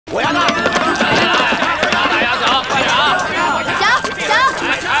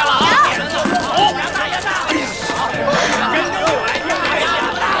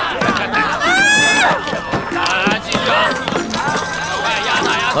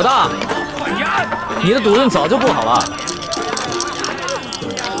老大，你的赌运早就不好了。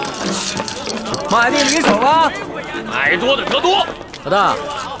买定离手了，买多的得多。老大，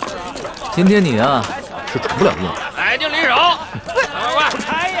今天你啊是出不了运。买定离手，快！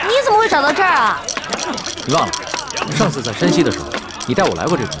你怎么会找到这儿啊？你忘了，上次在山西的时候，你带我来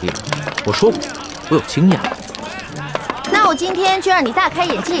过这种地方，我说过我有经验。那我今天就让你大开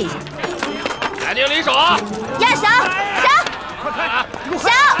眼界一下。买定离手啊！呀，小，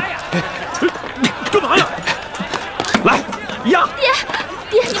干嘛呀？来呀！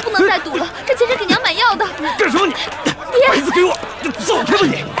爹，你不能再赌了，这钱是给娘买药的。干什么你？爹，把椅子给我，走开吧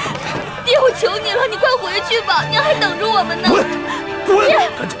你！爹，我求你了，你快回去吧，娘还等着我们呢。滚！爹，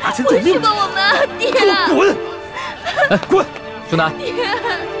赶紧拿钱走命！回去吧，我们。爹，给我滚！哎，滚！兄弟，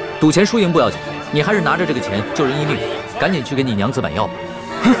赌钱输赢不要紧，你还是拿着这个钱救人一命，赶紧去给你娘子买药吧。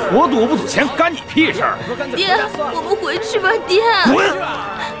我赌不赌钱干你屁事儿！爹，我们回去吧，爹。滚！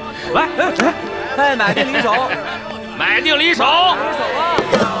来，哎，买定离手，买定离手！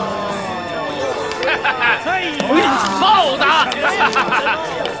豹子！来！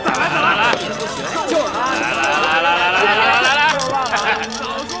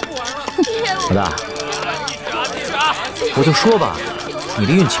老大，我就说吧，你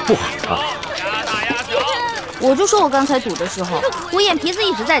的运气不好啊。我就说我刚才赌的时候，我眼皮子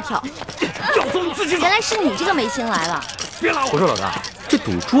一直在跳。要走你自己走。原来是你这个没心来了。别拉我！我说老大，这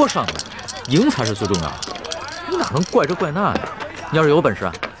赌桌上的赢才是最重要的，你哪能怪这怪那呀？你要是有本事，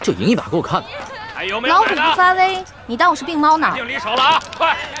就赢一把给我看。还有没有老虎不发威，你当我是病猫呢？定离手了啊！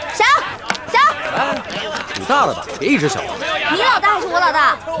快！小，哎，赌大了吧，别一直小。你老大还是我老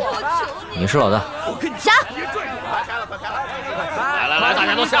大？你是老大。小，来，大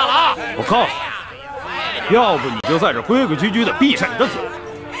家都下了啊！我告诉你，要不你就在这规规矩矩的闭上你的嘴，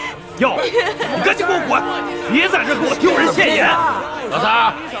要不你赶紧给我滚，别在这给我丢人现眼。老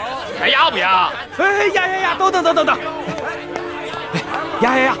三，还压不压？哎，压，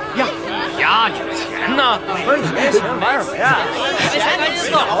等。压你的钱呢？不是你没钱玩什么呀？没钱赶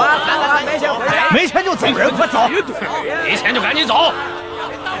紧走啊！没钱回来。没钱就走人，快走！没钱就赶紧走，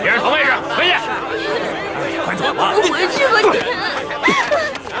别人腾位置，回去。快走吧！我回去吧，爹。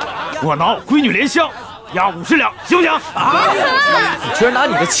我拿我闺女莲香押50两，行不行？啊！你居然拿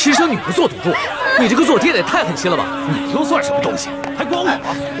你的亲生女儿做赌注，你这个做爹的也太狠心了吧！你又算什么东西？还管我？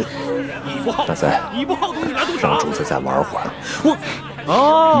你不好，大三，你不好赌，你来赌啥？让主子再玩会儿。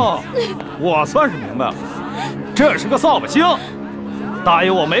我算是明白了，这是个扫把星。大爷，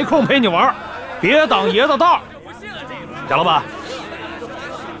我没空陪你玩，别挡爷的道。贾老板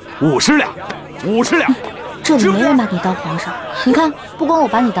，50两。这里没人把你当皇上，你看，不光我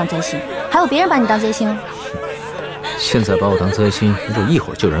把你当灾星，还有别人把你当灾星。现在把我当灾星，这一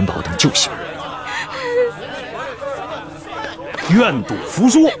会儿就有人把我当救星。愿赌服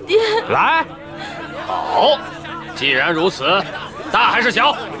输，来。好，既然如此，大还是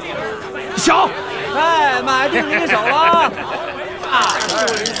小？小。哎，买定离手了。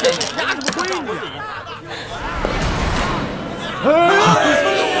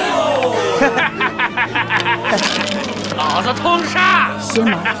老子通杀！邪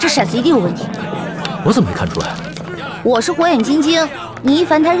门，这骰子一定有问题。我怎么没看出来？我是火眼金睛，你一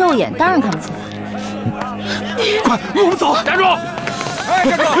凡胎肉眼，当然看不出来。快，我们走！站住！哎，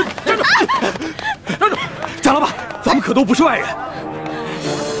站住！贾老板，咱们可都不是外人。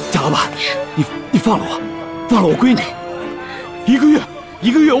贾老板，你放了我，放了我闺女。一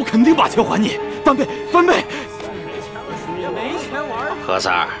个月，我肯定把钱还你，翻倍！没钱玩。何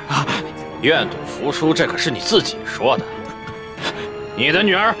三儿啊，愿赌服输，这可是你自己说的。你的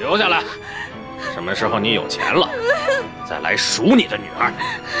女儿留下来，什么时候你有钱了，再来赎你的女儿。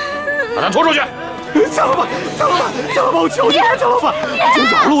把她拖出去！贾老板，我求你了，贾老板，就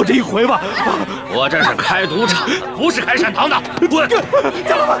饶了我这一回吧！我这是开赌场的，不是开善堂的。滚！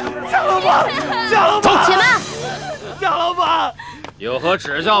贾老板，走！且慢！贾老板，有何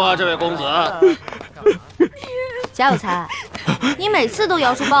指教啊，这位公子？贾有才，你每次都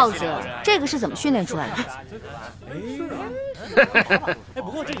摇出豹子，这个是怎么训练出来的？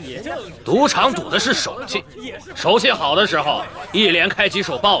赌场赌的是手气，手气好的时候，一连开几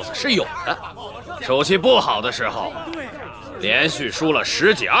手豹子是有的；手气不好的时候，连续输了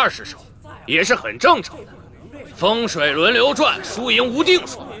10几20手，也是很正常的。风水轮流转，输赢无定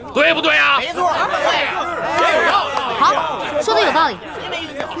数，对不对啊？没错，好，说的有道理。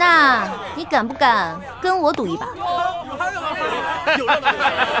那你敢不敢跟我赌一把？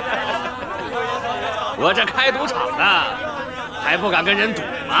我这开赌场的，还不敢跟人赌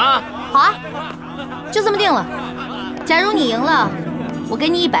吗？好啊，就这么定了。假如你赢了，我给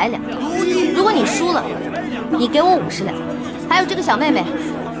你100两；如果你输了，你给我50两。还有这个小妹妹，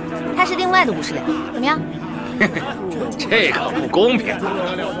他是另外的50两，怎么样？这可不公平。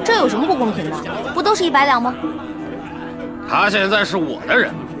这有什么不公平的？不都是100两吗？他现在是我的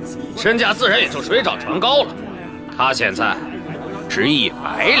人，身价自然也就水涨船高了。他现在值100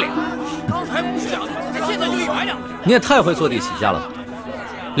两。刚才不想，现在就100两。你也太会坐地起价了吧！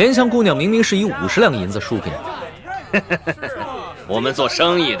莲香姑娘明明是以50两银子输给你的。我们做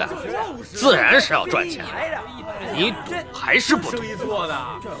生意的，自然是要赚钱。你赌还是不赌？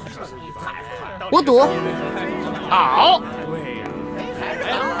我赌。好。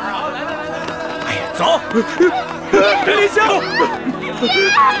哎呀，走！莲香，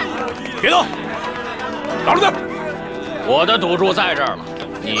别动，打住点！我的赌注在这儿了，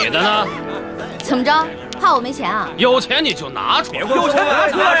你的呢？怎么着？怕我没钱啊？有钱你就拿出来。有钱拿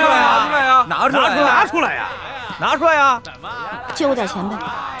出来呀！拿出来呀！拿出来呀！借我点钱呗。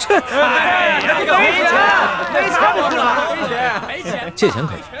哎呀，没钱不出来，没钱。借钱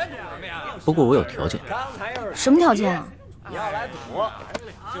可以，不过我有条件。什么条件啊？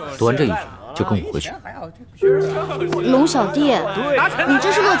赌完这一局就跟我回去。龙小弟，你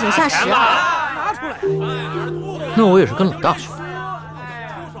这是落井下石啊！那我也是跟老大学。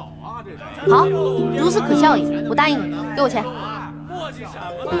好，如此可笑也，我答应你，给我钱。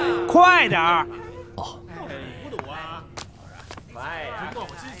快点儿！哦。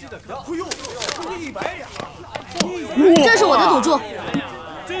这是我的赌注。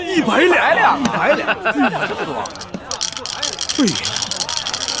100两，100两，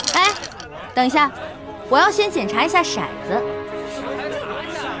哎，等一下，我要先检查一下骰子。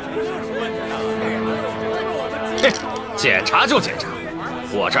嘿，检查就检查，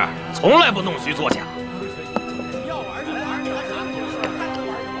我这儿从来不弄虚作假。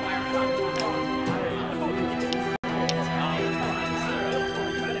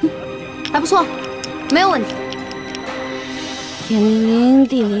还不错，没有问题。天灵灵，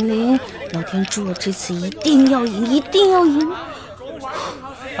地灵灵，老天祝我这次一定要赢，一定要赢！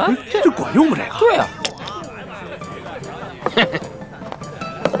啊，这管用吗？这个？对啊。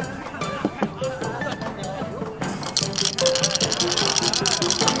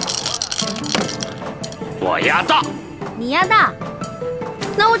我压大，你压大，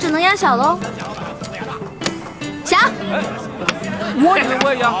那我只能压小喽。小，我也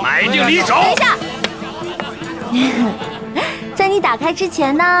压，买定离手。等一下。在你打开之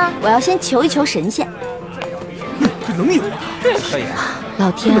前呢，我要先求一求神仙。这能赢吗？这可以。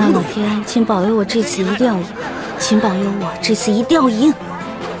老天啊，老天，请保佑我这次一定要赢，请保佑我这次一定要赢。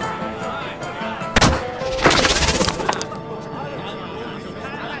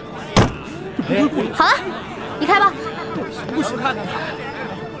好了，你开吧。不许看看。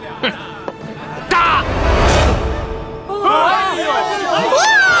哼，大。哎呦！哇！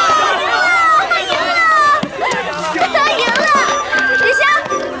他赢了！莲香，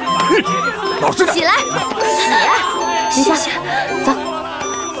老实点，起来，起！莲香，走。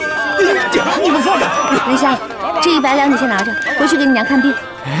你们放开！莲香，这100两你先拿着，回去给你娘看病。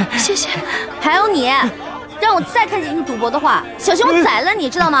谢谢。还有你，让我再看见你赌博的话，小心我宰了你，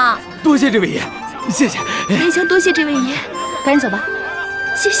知道吗？多谢这位爷，谢谢。莲香，多谢这位爷，赶紧走吧。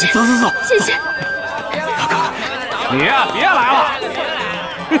谢谢。走，谢谢。你呀，别来了。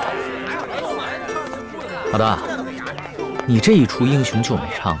老大，你这一出英雄救美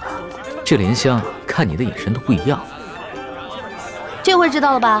唱的，这莲香看你的眼神都不一样。这回知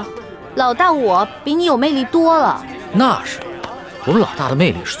道了吧？老大我比你有魅力多了。那是，我们老大的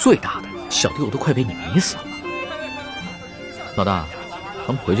魅力是最大的，小弟我都快被你迷死了。老大，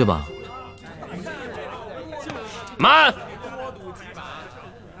咱们回去吧。慢！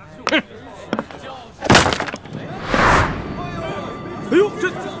哼！哎呦，这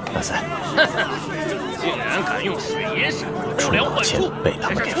大三，竟然敢用水银闪不良幻钱术，被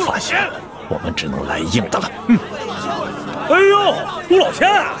他们给发现了，我们只能来硬的了。哎呦，陆老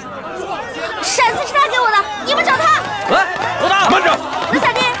千啊！